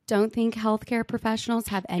Don't think healthcare professionals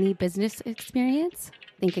have any business experience?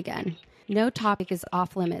 Think again. No topic is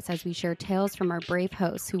off limits as we share tales from our brave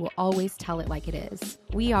hosts who will always tell it like it is.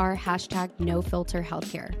 We are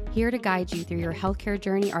 #NoFilterHealthcare. Here to guide you through your healthcare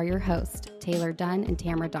journey are your hosts, Taylor Dunn and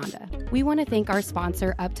Tamara Donda. We want to thank our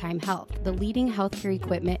sponsor, Uptime Health, the leading healthcare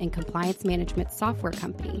equipment and compliance management software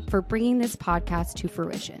company, for bringing this podcast to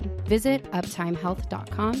fruition. Visit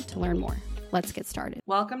uptimehealth.com to learn more. Let's get started.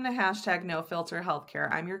 Welcome to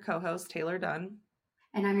 #NoFilterHealthcare. I'm your co-host, Taylor Dunn.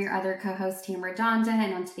 And I'm your other co-host, Tamara Donda.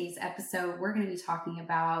 And on today's episode, we're going to be talking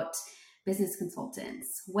about business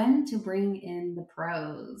consultants, when to bring in the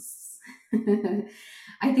pros.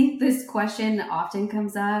 I think this question often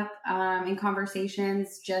comes up in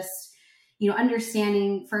conversations, just,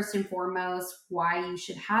 understanding first and foremost why you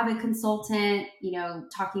should have a consultant,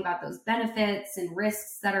 talking about those benefits and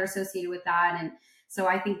risks that are associated with that. And so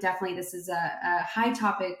I think definitely this is a high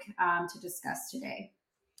topic to discuss today.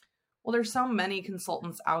 Well, there's so many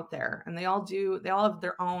consultants out there, and they all have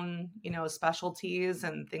their own, specialties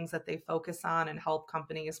and things that they focus on and help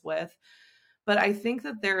companies with. But I think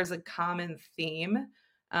that there is a common theme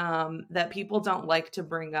that people don't like to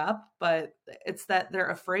bring up, but it's that they're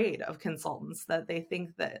afraid of consultants, that they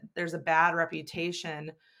think that there's a bad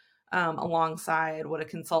reputation alongside what a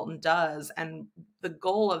consultant does. And the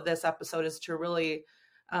goal of this episode is to really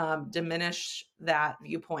diminish that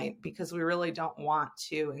viewpoint, because we really don't want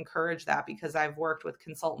to encourage that, because I've worked with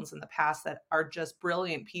consultants in the past that are just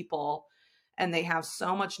brilliant people and they have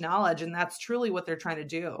so much knowledge, and that's truly what they're trying to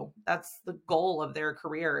do. That's the goal of their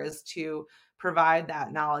career, is to provide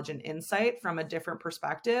that knowledge and insight from a different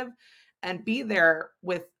perspective and be there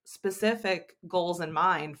with specific goals in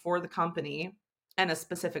mind for the company and a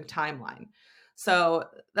specific timeline. So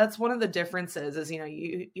that's one of the differences is,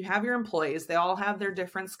 you have your employees, they all have their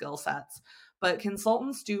different skill sets, but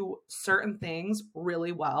consultants do certain things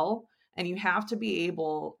really well. And you have to be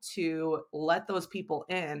able to let those people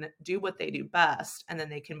in, do what they do best, and then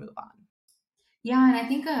they can move on. Yeah, and I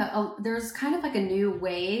think there's kind of like a new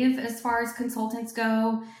wave as far as consultants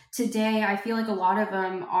go. Today, I feel like a lot of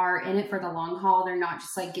them are in it for the long haul. They're not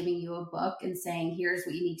just like giving you a book and saying, here's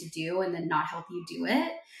what you need to do, and then not help you do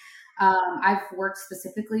it. I've worked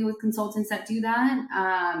specifically with consultants that do that,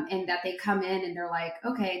 and that they come in and they're like,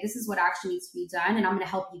 okay, this is what actually needs to be done, and I'm going to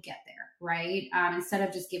help you get there, right? Instead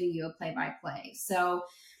of just giving you a play-by-play. So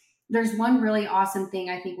there's one really awesome thing,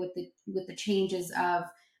 I think, with the changes of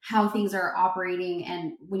how things are operating.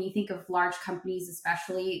 And when you think of large companies,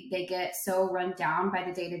 especially, they get so run down by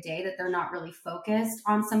the day-to-day that they're not really focused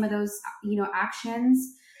on some of those,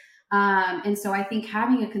 actions. And so I think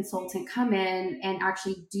having a consultant come in and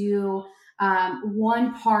actually do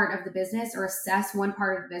one part of the business or assess one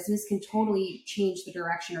part of the business can totally change the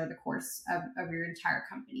direction or the course of your entire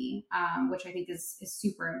company, which I think is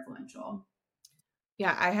super influential.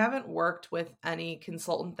 Yeah, I haven't worked with any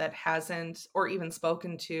consultant that hasn't, or even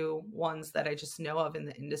spoken to ones that I just know of in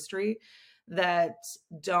the industry that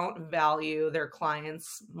don't value their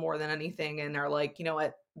clients more than anything. And are like, you know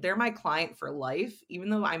what, they're my client for life. Even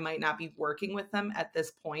though I might not be working with them at this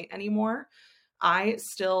point anymore, I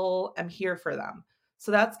still am here for them.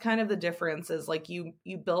 So that's kind of the difference, is like you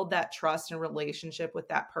build that trust and relationship with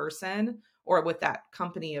that person or with that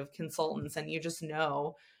company of consultants, and you just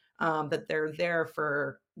know that they're there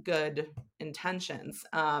for good intentions.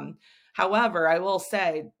 However, I will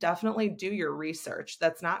say, definitely do your research.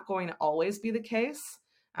 That's not going to always be the case.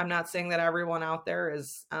 I'm not saying that everyone out there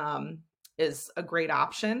is a great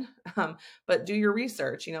option, but do your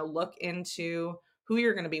research. Look into who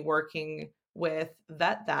you're going to be working with,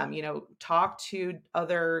 vet them. Talk to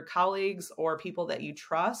other colleagues or people that you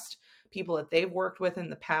trust, people that they've worked with in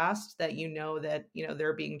the past that that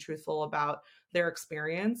they're being truthful about their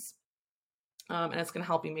experience, and it's going to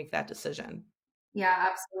help you make that decision. Yeah,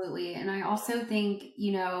 absolutely. And I also think,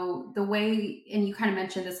 the way, and you kind of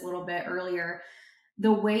mentioned this a little bit earlier,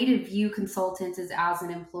 the way to view consultants is as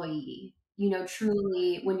an employee.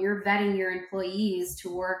 Truly, when you're vetting your employees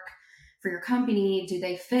to work for your company, do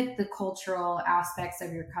they fit the cultural aspects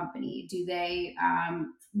of your company? Do they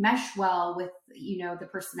mesh well with, the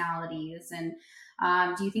personalities? And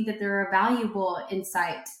do you think that they're a valuable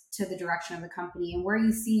insight to the direction of the company and where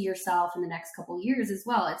you see yourself in the next couple of years as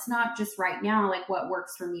well? It's not just right now, like what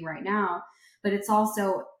works for me right now, but it's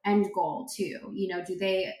also end goal too. Do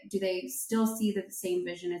they still see the same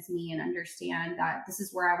vision as me and understand that this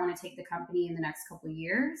is where I want to take the company in the next couple of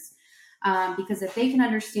years? Because if they can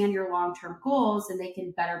understand your long-term goals, then they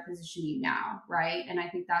can better position you now, right? And I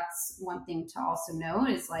think that's one thing to also note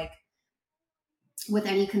is like, with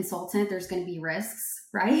any consultant, there's going to be risks,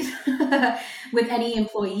 right? With any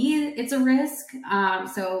employee, it's a risk.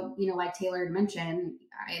 So, like Taylor had mentioned,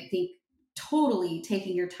 I think totally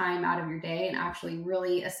taking your time out of your day and actually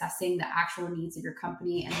really assessing the actual needs of your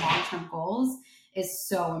company and long term goals is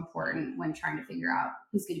so important when trying to figure out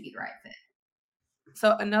who's going to be the right fit.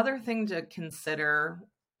 So, another thing to consider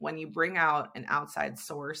when you bring out an outside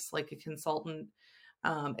source like a consultant,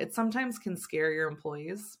 it sometimes can scare your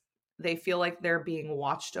employees. They feel like they're being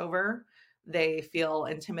watched over. They feel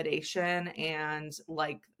intimidation and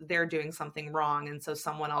like they're doing something wrong. And so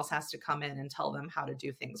someone else has to come in and tell them how to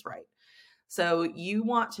do things right. So you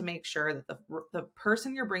want to make sure that the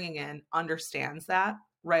person you're bringing in understands that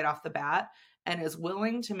right off the bat and is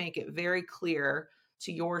willing to make it very clear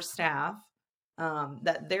to your staff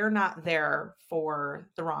that they're not there for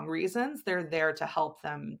the wrong reasons. They're there to help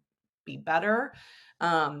them be better.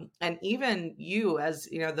 And even you, as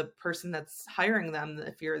the person that's hiring them,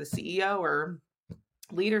 if you're the CEO or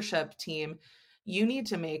leadership team, you need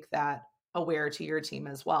to make that aware to your team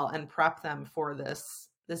as well and prep them for this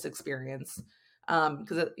experience,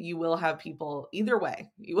 because you will have people either way.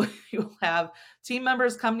 You will have team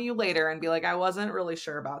members come to you later and be like, I wasn't really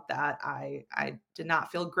sure about that. I did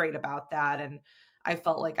not feel great about that, and I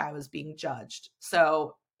felt like I was being judged.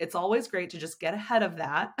 So it's always great to just get ahead of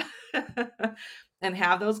that and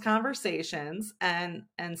have those conversations and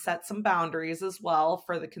set some boundaries as well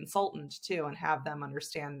for the consultant too, and have them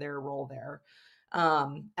understand their role there,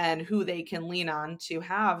 and who they can lean on to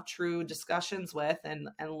have true discussions with and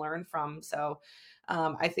learn from. So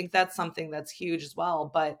I think that's something that's huge as well.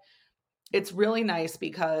 But it's really nice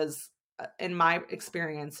because in my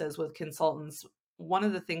experiences with consultants, one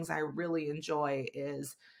of the things I really enjoy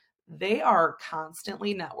is they are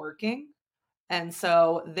constantly networking. And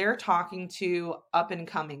so they're talking to up and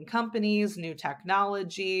coming companies, new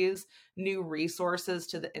technologies, new resources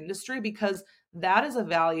to the industry, because that is a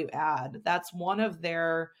value add. That's one of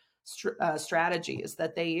their strategies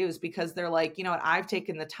that they use, because they're like, you know what, I've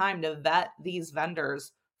taken the time to vet these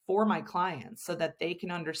vendors for my clients so that they can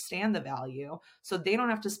understand the value. So they don't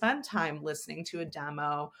have to spend time listening to a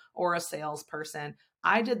demo or a salesperson.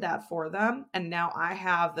 I did that for them. And now I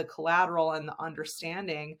have the collateral and the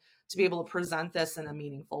understanding to be able to present this in a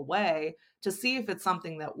meaningful way to see if it's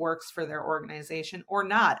something that works for their organization or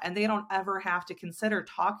not. And they don't ever have to consider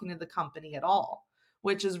talking to the company at all,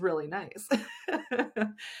 which is really nice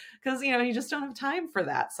because, you just don't have time for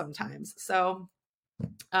that sometimes. So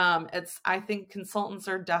I think consultants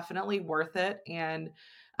are definitely worth it. And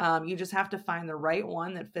you just have to find the right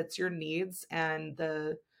one that fits your needs and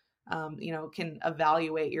can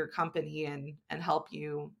evaluate your company and help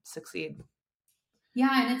you succeed.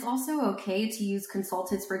 Yeah, and it's also okay to use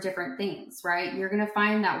consultants for different things, right? You're going to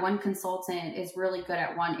find that one consultant is really good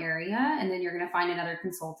at one area, and then you're going to find another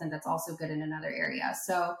consultant that's also good in another area.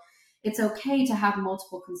 So it's okay to have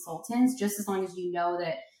multiple consultants, just as long as you know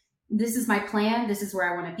that this is my plan, this is where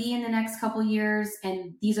I want to be in the next couple years,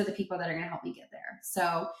 and these are the people that are going to help me get there.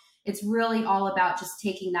 So it's really all about just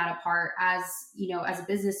taking that apart as, as a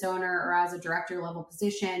business owner or as a director level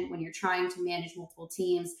position when you're trying to manage multiple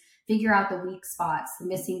teams. Figure out the weak spots, the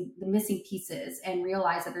missing pieces, and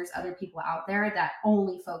realize that there's other people out there that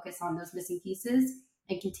only focus on those missing pieces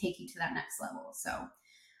and can take you to that next level. So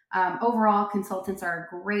overall, consultants are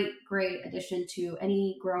a great addition to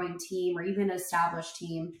any growing team or even established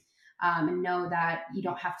team, and know that you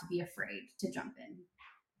don't have to be afraid to jump in.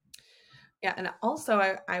 Yeah, and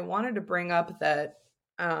also I wanted to bring up that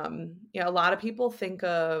a lot of people think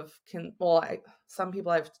of some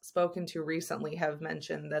people I've spoken to recently have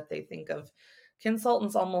mentioned that they think of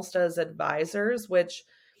consultants almost as advisors, which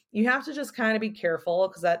you have to just kind of be careful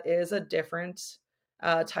because that is a different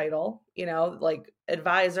title. Like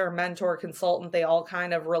advisor, mentor, consultant, they all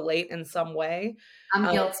kind of relate in some way.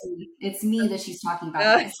 I'm guilty. It's me that she's talking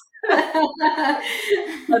about, guys.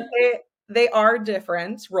 But they are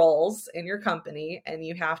different roles in your company, and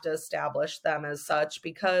you have to establish them as such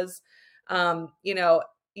because,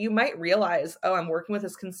 you might realize, oh, I'm working with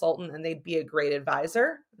this consultant and they'd be a great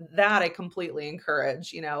advisor. That I completely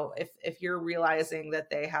encourage. If you're realizing that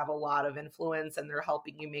they have a lot of influence and they're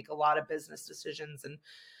helping you make a lot of business decisions,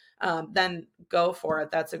 and then go for it.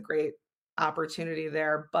 That's a great opportunity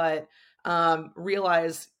there. But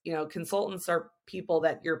realize, consultants are people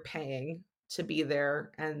that you're paying to be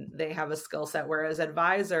there and they have a skill set, whereas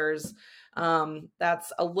advisors,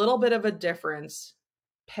 that's a little bit of a different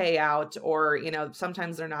payout, or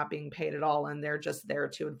sometimes they're not being paid at all and they're just there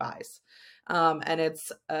to advise, and it's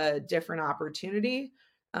a different opportunity.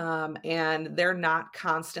 and they're not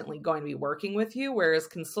constantly going to be working with you. Whereas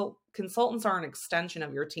consultants are an extension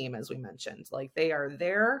of your team, as we mentioned. Like they are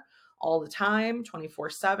there all the time,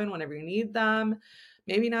 24/7, whenever you need them.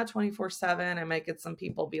 Maybe not 24/7. I might get some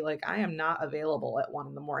people be like, I am not available at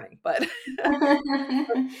 1 a.m, but get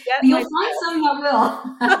You'll my find some that will.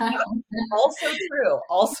 also true.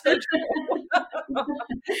 Also true.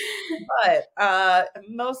 But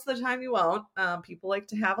most of the time you won't. People like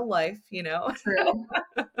to have a life, you know. True.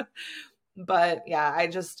 But yeah,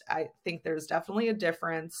 I think there's definitely a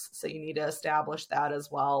difference. So you need to establish that as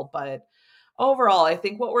well. But overall, I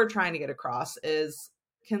think what we're trying to get across is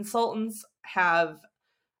consultants have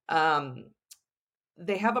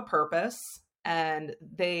they have a purpose, and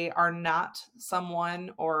they are not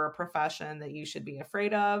someone or a profession that you should be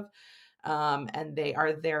afraid of. And they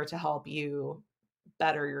are there to help you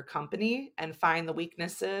better your company and find the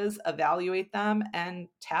weaknesses, evaluate them, and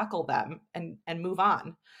tackle them and move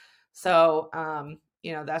on. So,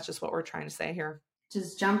 that's just what we're trying to say here.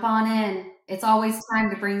 Just jump on in. It's always time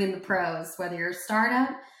to bring in the pros, whether you're a startup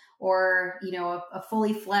or, a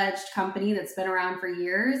fully fledged company that's been around for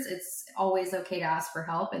years. It's always okay to ask for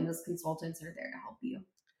help, and those consultants are there to help you.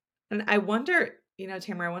 And I wonder,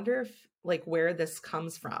 Tamara, I wonder if like where this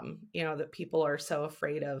comes from, that people are so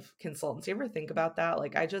afraid of consultants. You ever think about that?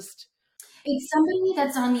 It's somebody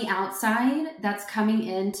that's on the outside that's coming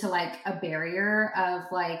into like a barrier of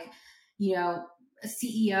like, a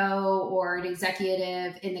CEO or an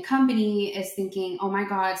executive in the company is thinking, oh my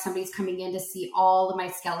God, somebody's coming in to see all of my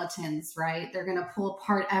skeletons, right? They're going to pull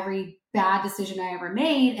apart every bad decision I ever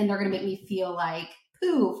made, and they're going to make me feel like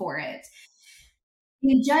poo for it.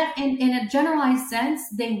 In a generalized sense,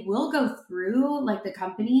 they will go through like the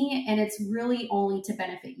company, and it's really only to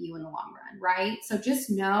benefit you in the long run, right? So just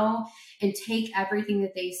know and take everything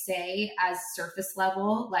that they say as surface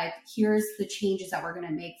level. Like, here's the changes that we're going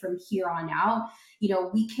to make from here on out.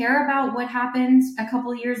 We care about what happened a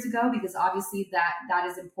couple of years ago because obviously that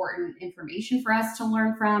is important information for us to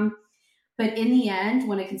learn from. But in the end,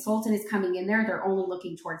 when a consultant is coming in there, they're only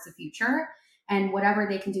looking towards the future and whatever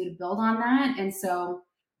they can do to build on that. And so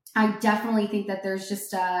I definitely think that there's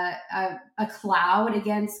just a cloud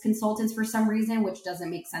against consultants for some reason, which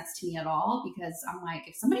doesn't make sense to me at all, because I'm like,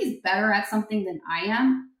 if somebody's better at something than I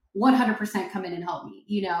am, 100% come in and help me,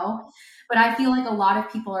 But I feel like a lot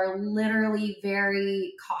of people are literally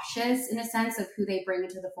very cautious in a sense of who they bring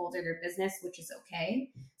into the fold of their business, which is okay.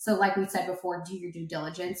 So like we said before, do your due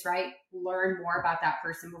diligence, right? Learn more about that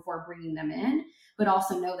person before bringing them in, but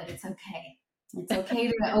also know that it's okay. It's okay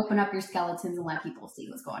to open up your skeletons and let people see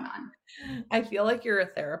what's going on. I feel like you're a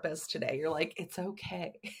therapist today. You're like, it's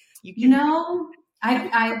okay.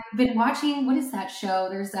 I've been watching, what is that show?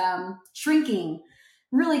 There's Shrinking,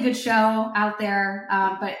 really good show out there.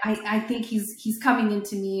 But I think he's coming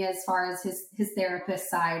into me as far as his therapist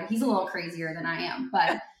side. He's a little crazier than I am,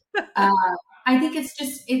 but I think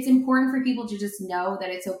it's important for people to just know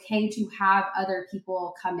that it's okay to have other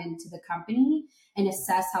people come into the company and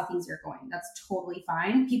assess how things are going. That's totally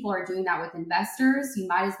fine. People are doing that with investors. You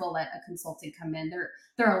might as well let a consultant come in.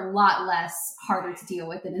 They're a lot less harder to deal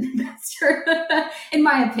with than an investor, in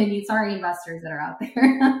my opinion. Sorry, investors that are out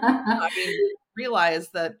there. I mean, realize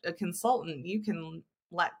that a consultant, you can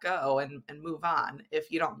let go and move on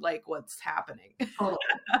if you don't like what's happening. Totally.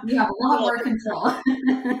 You have a lot more control.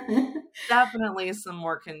 Definitely some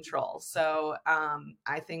more control. So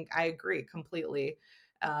I think I agree completely.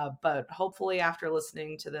 But hopefully after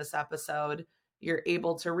listening to this episode, you're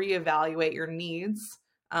able to reevaluate your needs,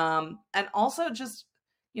 and also just,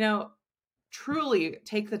 truly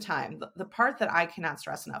take the time. The part that I cannot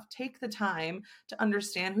stress enough, take the time to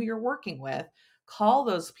understand who you're working with. Call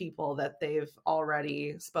those people that they've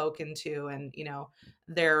already spoken to, and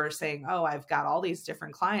they're saying, oh, I've got all these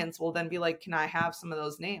different clients. Well, then be like, can I have some of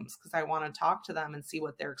those names? Because I want to talk to them and see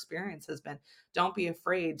what their experience has been. Don't be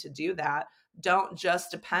afraid to do that. Don't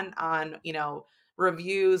just depend on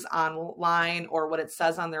reviews online or what it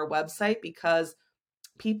says on their website, because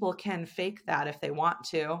people can fake that if they want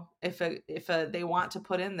to. If they want to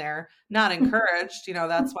put in there, not encouraged.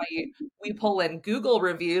 That's why we pull in Google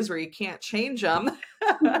reviews where you can't change them.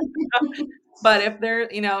 But if they're,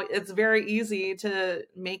 it's very easy to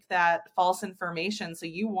make that false information. So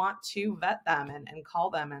you want to vet them and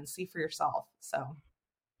call them and see for yourself. So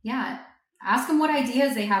yeah, ask them what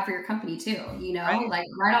ideas they have for your company too. Right. Like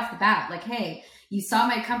right off the bat, like, hey, you saw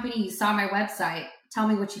my company, you saw my website. Tell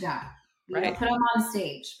me what you got. Put them on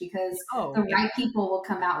stage, because the right people will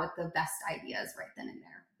come out with the best ideas right then and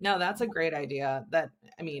there. No, that's a great idea.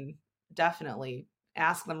 Definitely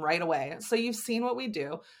ask them right away. So you've seen what we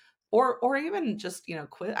do. or even just,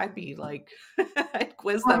 quiz. I'd be like, I'd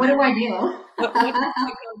quiz What them. do I do? What does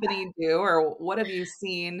the company do, or what have you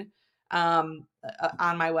seen on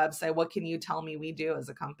my website? What can you tell me we do as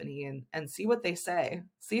a company, and see what they say.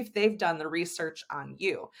 See if they've done the research on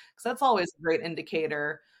you, because that's always a great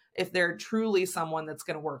indicator if they're truly someone that's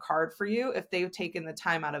going to work hard for you, if they've taken the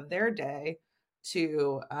time out of their day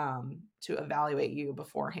to evaluate you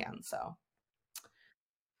beforehand. So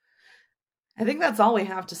I think that's all we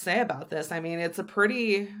have to say about this. I mean, it's a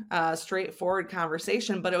pretty straightforward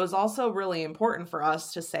conversation, but it was also really important for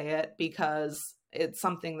us to say it because it's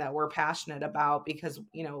something that we're passionate about, because,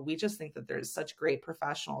 we just think that there's such great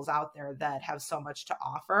professionals out there that have so much to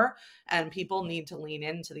offer, and people need to lean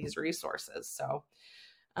into these resources. So,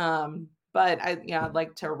 but I'd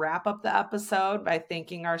like to wrap up the episode by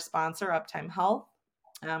thanking our sponsor, Uptime Health.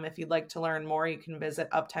 If you'd like to learn more, you can visit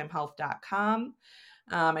uptimehealth.com.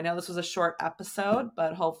 I know this was a short episode,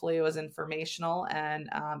 but hopefully it was informational. And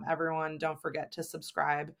everyone, don't forget to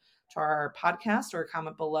subscribe to our podcast or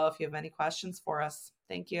comment below if you have any questions for us.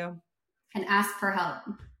 Thank you. And ask for help.